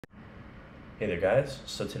Hey there guys,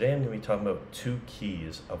 so today I'm going to be talking about two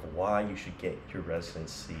keys of why you should get your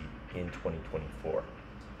residency in 2024.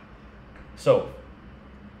 So,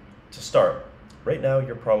 to start, right now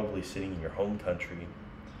you're probably sitting in your home country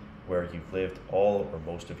where you've lived all or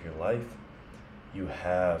most of your life. You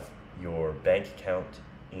have your bank account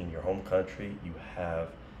in your home country, you have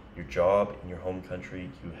your job in your home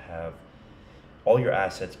country, you have all your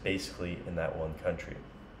assets basically in that one country.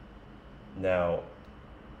 Now,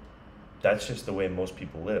 that's just the way most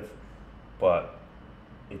people live, but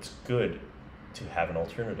it's good to have an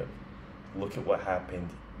alternative. Look at what happened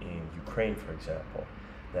in Ukraine, for example.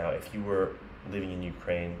 Now, if you were living in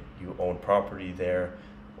Ukraine, you own property there,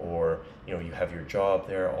 or you have your job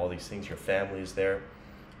there, all these things, your family is there,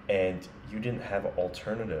 and you didn't have an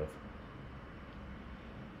alternative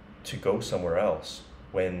to go somewhere else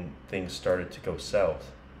when things started to go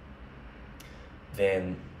south,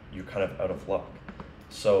 then you're kind of out of luck.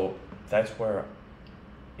 So that's where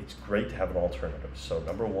it's great to have an alternative. So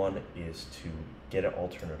number one is to get an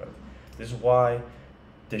alternative. This is why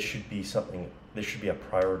this should be a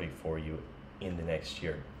priority for you in the next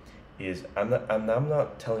year. I'm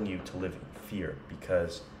not telling you to live in fear,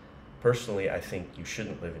 because personally I think you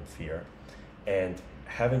shouldn't live in fear, and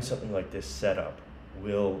having something like this set up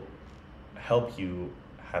will help you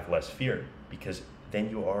have less fear, because then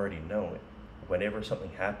you already know it. Whenever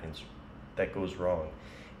something happens that goes wrong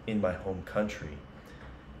in my home country,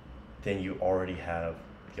 then you already have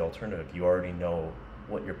the alternative. You already know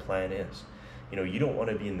what your plan is. You don't want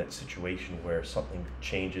to be in that situation where something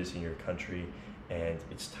changes in your country and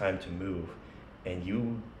it's time to move and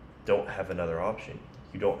you don't have another option.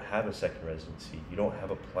 You don't have a second residency. You don't have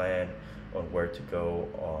a plan on where to go,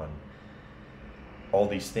 on all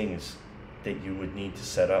these things that you would need to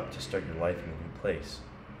set up to start your life in a new place.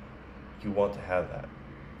 You want to have that.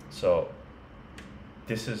 So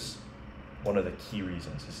this is one of the key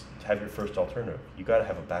reasons, is to have your first alternative. You got to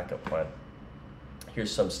have a backup plan.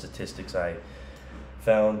 Here's some statistics I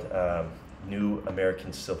found. New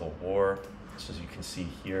American Civil War. So as you can see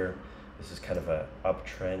here, this is kind of a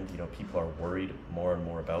uptrend. People are worried more and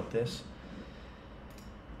more about this.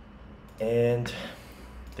 And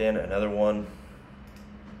then another one,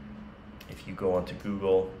 if you go onto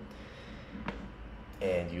Google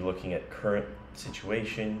and you're looking at current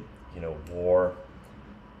situation, war.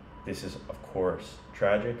 This is, of course,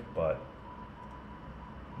 tragic, but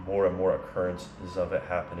more and more occurrences of it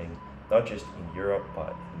happening, not just in Europe,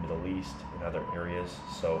 but in the Middle East, in other areas.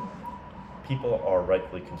 So people are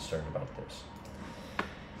rightfully concerned about this.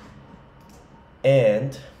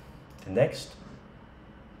 And the next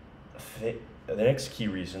key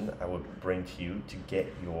reason I would bring to you to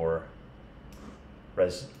get your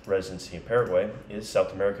residency in Paraguay is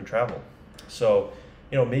South American travel. So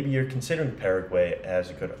maybe you're considering Paraguay as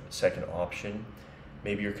a good second option.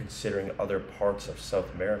 Maybe you're considering other parts of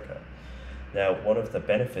South America. Now, one of the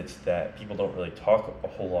benefits that people don't really talk a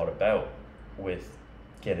whole lot about with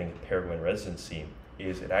getting a Paraguayan residency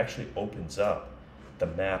is it actually opens up the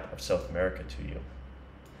map of South America to you.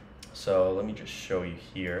 So let me just show you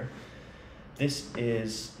here. This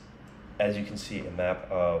is, as you can see, a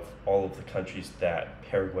map of all of the countries that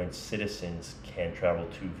Paraguayan citizens can travel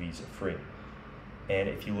to visa-free. And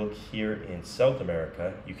if you look here in South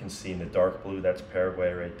America, you can see in the dark blue, that's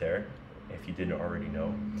Paraguay right there, if you didn't already know.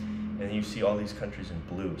 And then you see all these countries in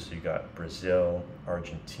blue. So you got Brazil,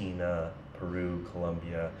 Argentina, Peru,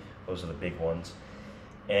 Colombia, those are the big ones.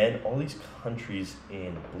 And all these countries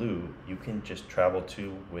in blue, you can just travel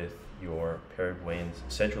to with your Paraguayan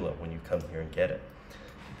cedula when you come here and get it.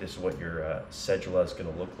 This is what your cedula is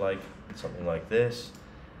going to look like, something like this.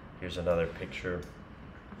 Here's another picture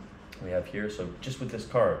we have here. So just with this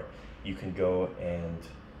card, you can go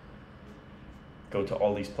to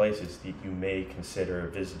all these places that you may consider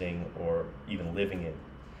visiting or even living in.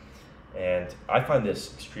 And I find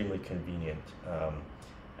this extremely convenient.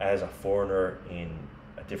 As a foreigner in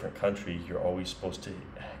a different country, you're always supposed to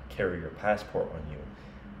carry your passport on you.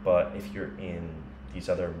 But if you're in these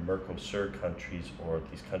other Mercosur countries, or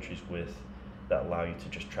these countries that allow you to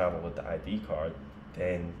just travel with the ID card,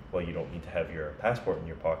 then, well, you don't need to have your passport in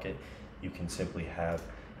your pocket. You can simply have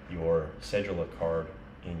your cedula card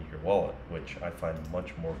in your wallet, which I find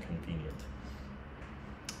much more convenient.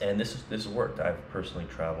 And this has worked. I've personally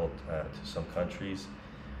traveled to some countries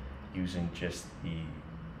using just the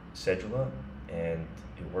cedula, and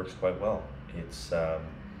it works quite well. It's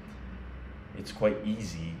quite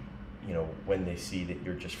easy, when they see that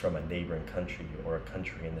you're just from a neighboring country or a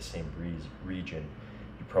country in the same region.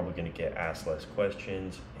 You're probably going to get asked less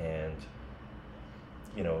questions, and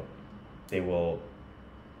they will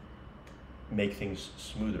make things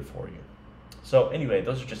smoother for you. So anyway,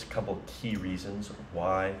 those are just a couple key reasons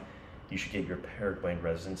why you should get your Paraguayan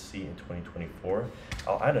residency in 2024.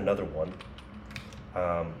 I'll add another one,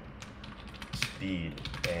 speed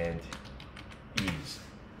and ease.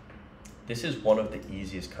 This is one of the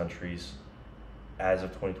easiest countries as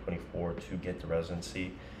of 2024 to get the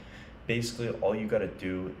residency. Basically, all you got to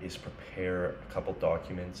do is prepare a couple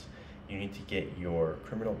documents. You need to get your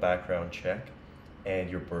criminal background check and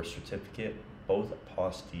your birth certificate, both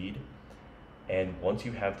apostille. And once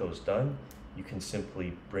you have those done, you can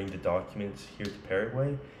simply bring the documents here to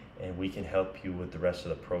Paraguay, and we can help you with the rest of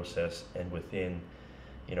the process. And within,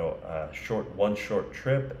 one short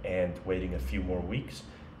trip and waiting a few more weeks,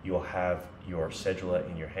 you'll have your cedula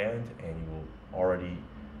in your hand, and you will already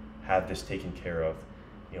have this taken care of,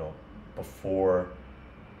 before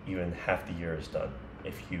even half the year is done,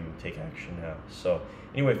 if you take action now. So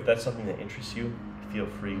anyway, if that's something that interests you, feel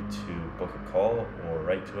free to book a call or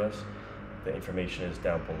write to us. The information is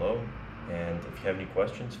down below. And if you have any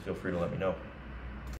questions, feel free to let me know.